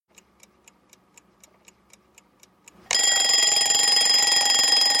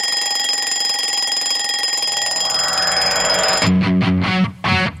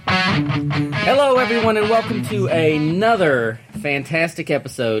everyone, and welcome to another fantastic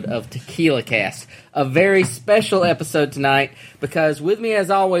episode of Tequila Cast. A very special episode tonight, because with me, as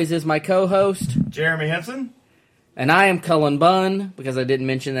always, is my co-host, Jeremy Henson. And I am Cullen Bunn, because I didn't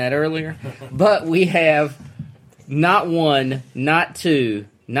mention that earlier. But we have not one, not two,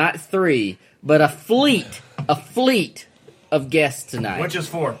 not three, but a fleet of guests tonight. Which is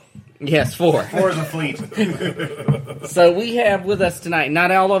four. Yes, four. Four is a fleet. So we have with us tonight, not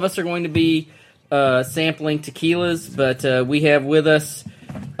all of us are going to be sampling tequilas, but we have with us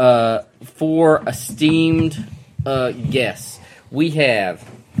four esteemed guests. We have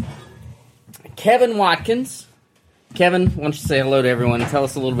Kevin Watkins. Kevin, why don't you say hello to everyone and tell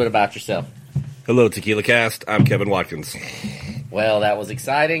us a little bit about yourself. Hello, Tequila Cast. I'm Kevin Watkins. Well, that was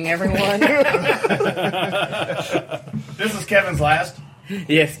exciting, everyone. This is Kevin's last.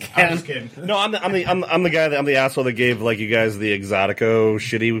 Yes, Kevin. I'm just kidding. No, I'm the guy I'm the asshole that gave you guys the Exotico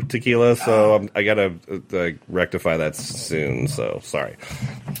shitty tequila. So I gotta rectify that soon. So sorry.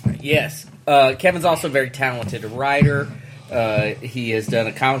 Yes, Kevin's also a very talented writer. He has done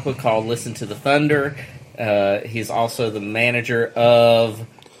a comic book called Listen to the Thunder. He's also the manager of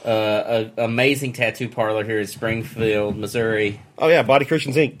an amazing tattoo parlor here in Springfield, Missouri. Oh yeah, Body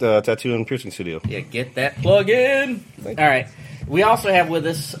Christians Inc. Tattoo and piercing studio. Yeah, get that plug in. All right. We also have with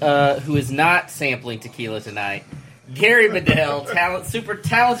us, who is not sampling tequila tonight, Gary Bedell, super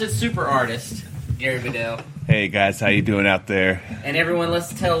talented super artist, Gary Bedell. Hey guys, how you doing out there? And everyone,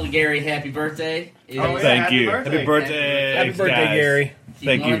 let's tell Gary happy birthday. Thank you. Happy birthday. Happy birthday, guys. Gary. He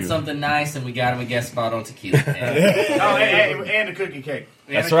Thank wanted you. something nice, and we got him a guest spot on tequila. And a cookie cake.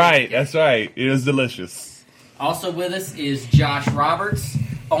 That's right. That's right. It was delicious. Also with us is Josh Roberts,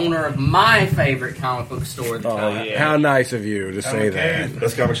 owner of my favorite comic book store. How nice of you to say that.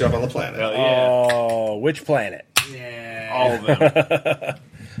 Best comic shop on the planet. Hell yeah. Oh, which planet? Yeah. All of them.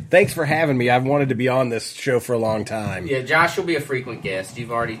 Thanks for having me. I've wanted to be on this show for a long time. Yeah, Josh will be a frequent guest.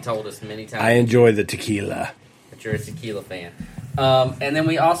 You've already told us many times. I enjoy the tequila. That you're a tequila fan. And then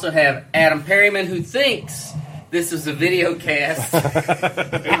we also have Adam Perryman, who thinks this is a video cast.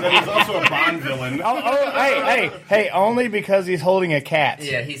 He's also a Bond villain. Hey, only because he's holding a cat.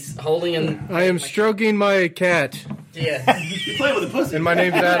 Yeah, he's holding an... I am stroking my cat, Yeah. You play with a pussy. and my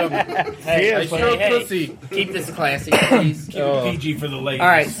name's Adam. Hey, I stroke pussy. Keep this classy, please. PG for the ladies. All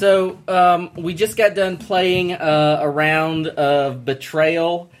right, so we just got done playing a round of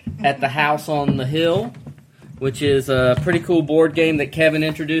Betrayal at the House on the Hill, which is a pretty cool board game that Kevin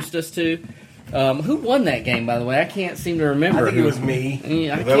introduced us to. Who won that game, by the way? I can't seem to remember. I think it was me.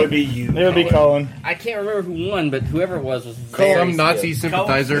 Yeah, That would be you. It would be Colin. I can't remember who won, but whoever it was very Some Nazi skilled.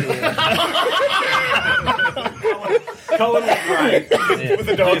 sympathizer. Colin was right. With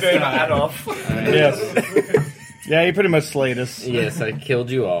the dog taking the hat off. Yes. Yeah, he pretty much slayed us. Yes, I killed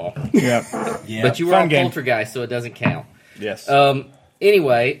you all. Yeah. But you were Fun all game. poltergeist, so it doesn't count. Yes.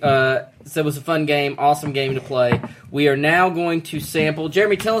 Anyway, so it was a fun game, awesome game to play. We are now going to sample.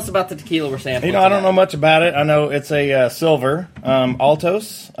 Jeremy, tell us about the tequila we're sampling. I don't know much about it. I know it's a silver,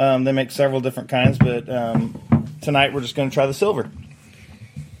 Altos. They make several different kinds, but tonight we're just going to try the silver.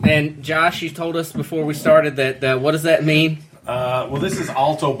 And Josh, you told us before we started that, what does that mean? Well, this is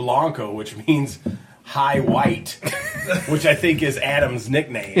Alto Blanco, which means high white, which I think is Adam's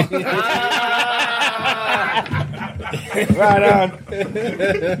nickname. Right on.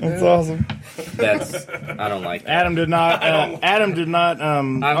 That's awesome. I don't like that. Adam did not. Adam did not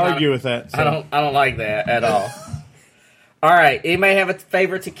argue with that. So. I don't like that at all. All right, anybody have a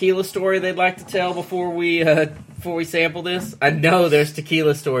favorite tequila story they'd like to tell before we sample this? I know there's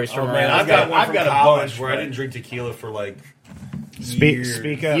tequila stories from around. I've got a bunch where I didn't drink tequila for like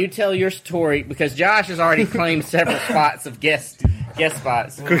Speak up. You tell your story, because Josh has already claimed several spots of guest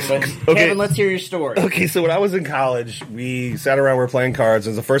spots. But Kevin, let's hear your story. Okay, so when I was in college, we sat around, we were playing cards.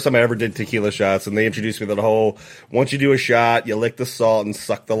 It was the first time I ever did tequila shots, and they introduced me to the whole, once you do a shot, you lick the salt and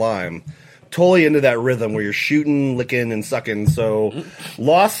suck the lime. Totally into that rhythm where you're shooting, licking, and sucking. So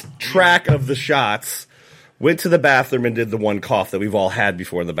lost track of the shots, went to the bathroom and did the one cough that we've all had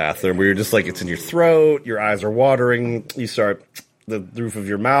before in the bathroom, where you're just like, it's in your throat, your eyes are watering, you start the roof of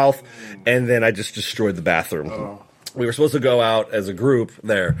your mouth, and then I just destroyed the bathroom. We were supposed to go out as a group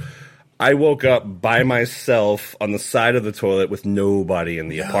there. I woke up by myself on the side of the toilet with nobody in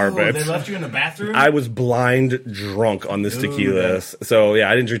the apartment. They left you in the bathroom? I was blind drunk on this tequila. So, yeah,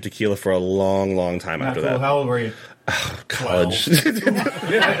 I didn't drink tequila for a long, long time after that. How old were you? College.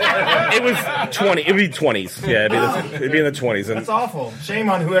 It was 20. It'd be 20s. Yeah, it'd be in the 20s. And That's awful. Shame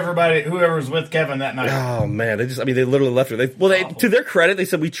on whoever was with Kevin that night. oh man, they literally left her. To their credit, they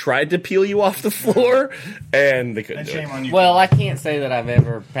said we tried to peel you off the floor, and they couldn't And do shame it. on you. Well, I can't say that I've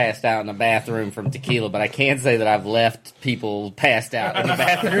ever passed out in a bathroom from tequila, but I can say that I've left people passed out in the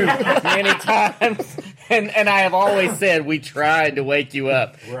bathroom many times. And I have always said we tried to wake you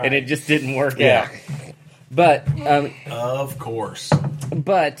up, and it just didn't work out. But Of course. all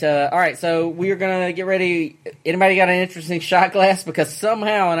right. So we are gonna get ready. Anybody got an interesting shot glass? Because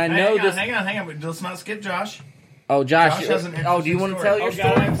somehow, and I know this. Hang on. But let's not skip Josh. Oh, Josh. Josh has an Oh, do you want to tell your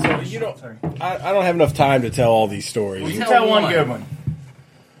story? You don't. I don't have enough time to tell all these stories. You tell one good one.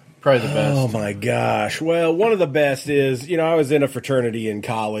 Probably the best. Oh my gosh. Well, one of the best is, I was in a fraternity in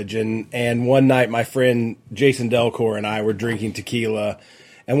college and one night my friend Jason Delcor and I were drinking tequila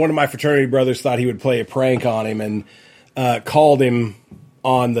and one of my fraternity brothers thought he would play a prank on him and called him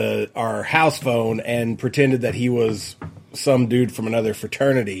on our house phone and pretended that he was some dude from another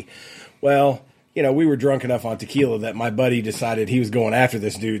fraternity. Well, we were drunk enough on tequila that my buddy decided he was going after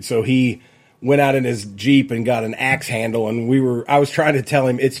this dude, so he went out in his Jeep and got an axe handle, and I was trying to tell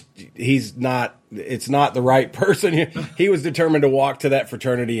him it's not the right person. He was determined to walk to that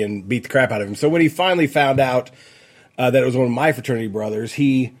fraternity and beat the crap out of him. So when he finally found out that it was one of my fraternity brothers,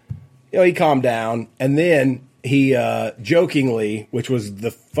 he calmed down, and then he jokingly, which was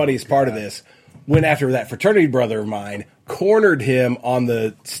the funniest part of this, went after that fraternity brother of mine, cornered him on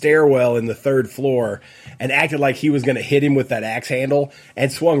the stairwell in the third floor, and acted like he was going to hit him with that axe handle,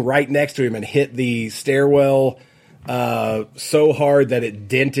 and swung right next to him and hit the stairwell so hard that it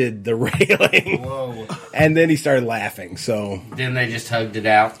dented the railing. Whoa. And then he started laughing. So Then they just hugged it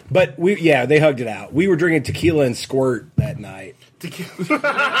out. but they hugged it out. We were drinking tequila and squirt that night.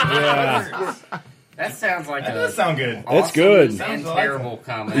 Yeah. That sounds like That a does sound good. awesome That's good. and Sounds terrible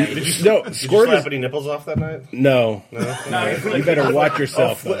combination. No, Did you squirt slap is any nipples off that night? no. You better watch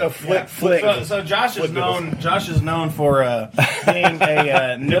yourself. A though. flick. So Josh is known. Josh is known for being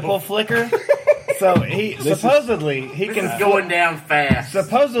a nipple flicker. So he supposedly can Going down fast.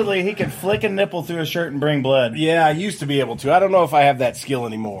 Supposedly, he could flick a nipple through a shirt and bring blood. Yeah, I used to be able to. I don't know if I have that skill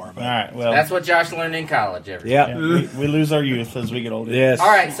anymore. But All right, well, That's what Josh learned in college. yeah. we lose our youth as we get older. Yes. All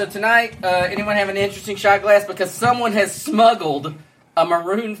right, so tonight, anyone have an interesting shot glass? Because someone has smuggled a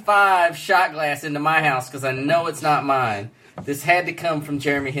Maroon 5 shot glass into my house because I know it's not mine. This had to come from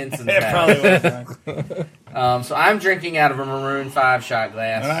Jeremy Henson's It house. probably was. So I'm drinking out of a Maroon 5 shot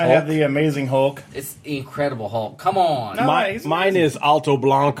glass. And I have the Amazing Hulk. It's the Incredible Hulk. Come on. Mine is Alto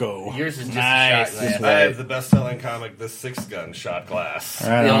Blanco. Yours is just Nice. a shot glass. I have the best-selling comic, The Six Gun Shot Glass.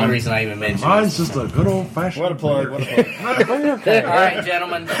 Right The on. only reason I even mentioned Mine's it. just a good old fashioned. What a plug! What a plug! All right,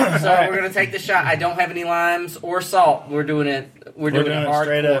 gentlemen. So we're going to take the shot. I don't have any limes or salt. We're doing it. We're doing doing it it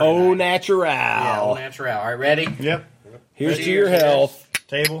straight hardcore. up. Au natural. Yeah, all natural. All right, ready? Yep. Here's to Cheers. your health.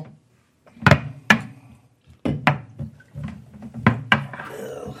 Table.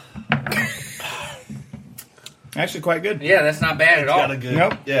 Actually, quite good. Yeah, that's not bad at all. Got a good,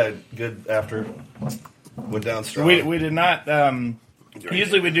 Nope. yeah, good after. Went down strong. We did not.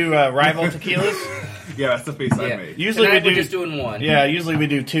 Usually we do rival tequilas. Yeah, that's the face I Yeah. made. Usually Tonight we we're do. just doing one. Yeah, usually we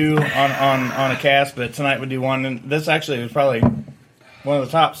do two on a cast, but tonight we do one. And this actually was probably one of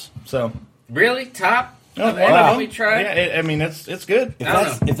the tops. So Really? Top? Oh, Of wow. everything we tried? yeah, I mean it's good.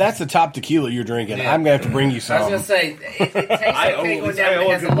 If that's the top tequila you're drinking, Yeah. I'm gonna have to bring you I was some. going to say, it tastes I okay owe, going I down. owe It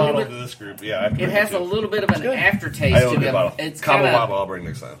a has a good little bottle to bit. this group. Yeah, It has a little bit of an aftertaste I owe a to good it. bottle. It's Cabo kind Wabo, of. I'll bring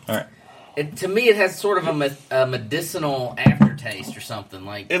next time. All right. To me, it has sort of a medicinal aftertaste or something.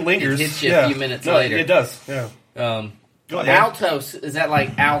 Like It lingers. It hits you yeah. a few minutes No, later. It does. Yeah. Go ahead. Altos, is that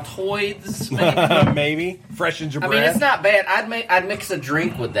like Altoids? Maybe? Maybe freshens your I breath. mean, it's not bad. I'd mix a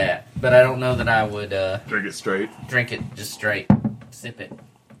drink with that, but I don't know that I would Drink it straight. drink it just straight, sip it.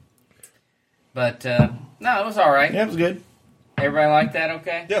 But no, it was all right. Yeah, it was good. Everybody like that?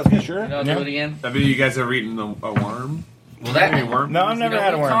 Okay. Yeah, it's good. Sure. I'll do it again. Have you guys ever eaten a worm? Well, that Any worm? No, I've never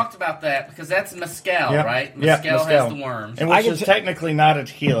had a we worm. talked about that because that's mezcal, Yep. right? Yep, Mezcal has mezcal. the worms. And I which can is t- technically not a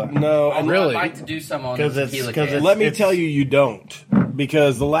tequila. no, Although really. I'd like to do some on 'Cause the it's- tequila 'cause cast. Let me it's- tell you don't,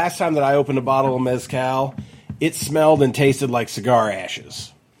 because the last time that I opened a bottle of mezcal, it smelled and tasted like cigar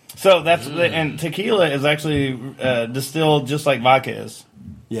ashes. So that's and tequila is actually distilled just like vodka is.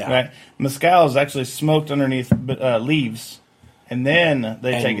 Yeah, Right. Mezcal is actually smoked underneath leaves, and then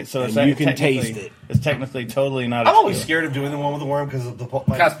they And- take it. So it's and you can technically- taste it. It's technically totally not. I'm a always tequila. scared of doing the one with the worm because of the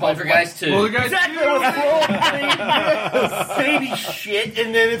Because Poltergeist 2. Well, the guys baby shit,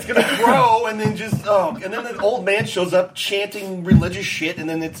 and then it's gonna grow, and then and then the old man shows up chanting religious shit, and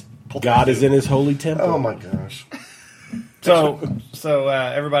then it's God is in His holy temple. Oh my gosh! So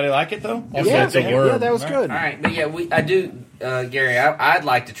everybody like it though? That's a worm. Yeah, that was good. All right, but yeah, I do, Gary. I'd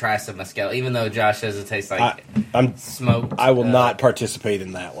like to try some mescal, even though Josh says it tastes like I'm smoked. I will not participate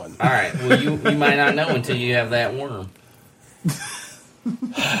in that one. All right, well, you might not know until you have that worm.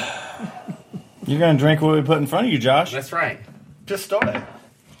 You're gonna drink what we put in front of you, Josh. That's right. Just start it.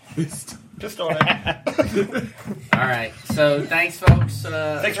 Just start it. All right, so thanks, folks.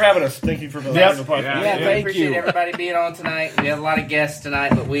 Thanks for having us. Thank you for being on the podcast. Yeah, thank appreciate you. everybody being on tonight. We had a lot of guests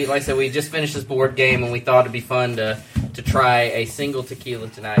tonight, but like I said, we just finished this board game, and we thought it'd be fun to try a single tequila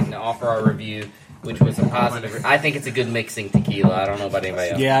tonight and offer our review, which was a positive. I think it's a good mixing tequila. I don't know about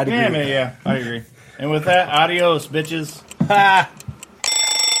anybody else. Yeah, I'd agree. Yeah, man, yeah, I agree. And with that, adios, bitches.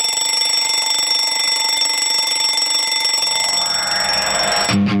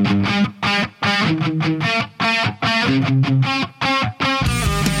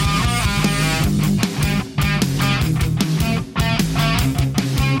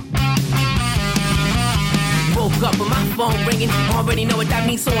 Woke up with my phone ringing, already know what that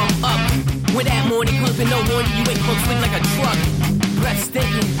means, so I'm up. With that morning comes with no warning, you ain't supposed to sleep like a truck. Breath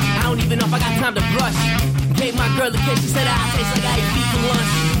stinking, I don't even know if I got time to brush. Gave my girl a kiss, she said I taste like I ate beef for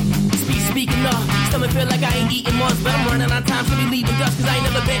lunch. Speaking of, stomach feel like I ain't eating once, but I'm running on time, should be leaving dust, cause I ain't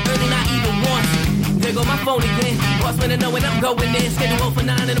never been early, not even once. There go my phone again, boss man to know when I'm going in, schedule for 9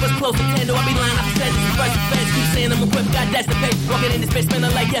 and it was close to 10, do I be lying? I said this is right, the feds keep saying I'm equipped, got debts to pay, walking in this bitch,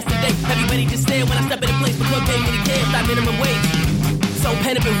 smelling like yesterday, everybody just stared when I step in the place, because pay me the cash, not minimum wage, so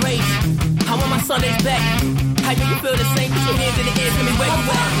pen up and rage, I want my Sundays back, how do you feel the same, put your hands in the air, tell me where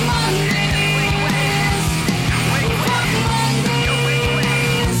you at.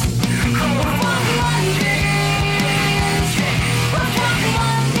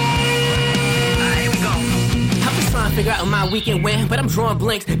 Figure out how my weekend went, but I'm drawing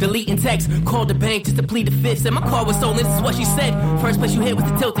blanks, deleting texts, called the bank just to plead the fifth, said my car was stolen, this is what she said, first place you hit was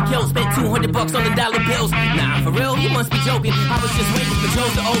the tilt to kill, spent $200 on the dollar bills, nah, for real, you must be joking, I was just waiting for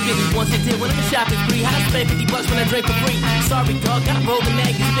Joe's to open, once it did, went on the shopping spree, how'd I spend $50 when I drank for free, sorry dog, gotta roll the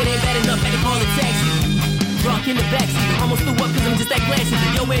mag, this bit ain't bad enough, had to call a taxi, drunk in the backseat, almost threw up cause I'm just that classy,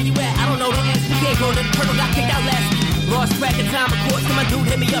 yo where you at, I don't know, don't ask me, can't go to the Colonel, got kicked out last week. Lost track of time, of course, till my dude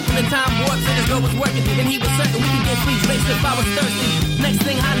hit me up from the time warp. Said his girl was working, and he was certain we could get free drinks if I was thirsty. Next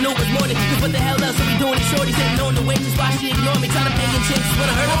thing I knew was morning, cause what the hell else are we doing? And shorty said no in the waitress while she ignored me, trying to pay in chicks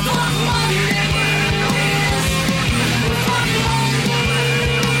when I heard her go.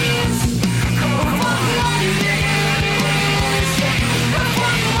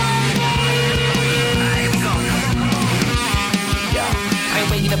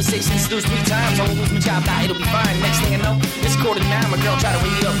 Waking up 6 and snooze 3 times. I won't lose my job, nah, it'll be fine. Next thing I know, it's 8:45. My girl try to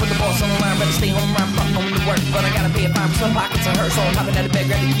ring me up, put the boss on the line. Better stay home, I'm fuck home to work. But I gotta pay a fine for some pockets on her. So I'm hopping out of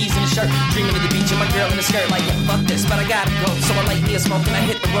bed, grab the keys and the shirt. Dreaming of the beach and my girl in the skirt. Like, yeah, fuck this, but I gotta go. So I light me a smoke and I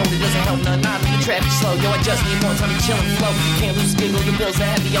hit the road. It doesn't help none, nah, the traffic slow. Yo, I just need more time to chill and flow. Can't lose giggle, the bills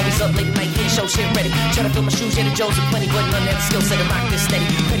are heavy. Always up late at night, can't show shit ready. Try to fill my shoes, yeah, the Joes are plenty. But none have the skill set to rock this steady.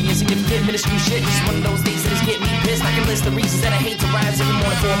 Petty insignificant, minuscule shit. Just one of those days that is getting me pissed. I can list the reasons that I hate to rise every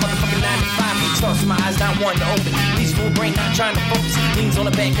morning for a motherfucking 9 to 5. Starts with my eyes not wanting to open. Leaves full brain not trying to focus. Leans on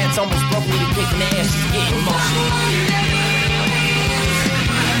the back that's almost broke. Need a kick in the ass just to get emotional.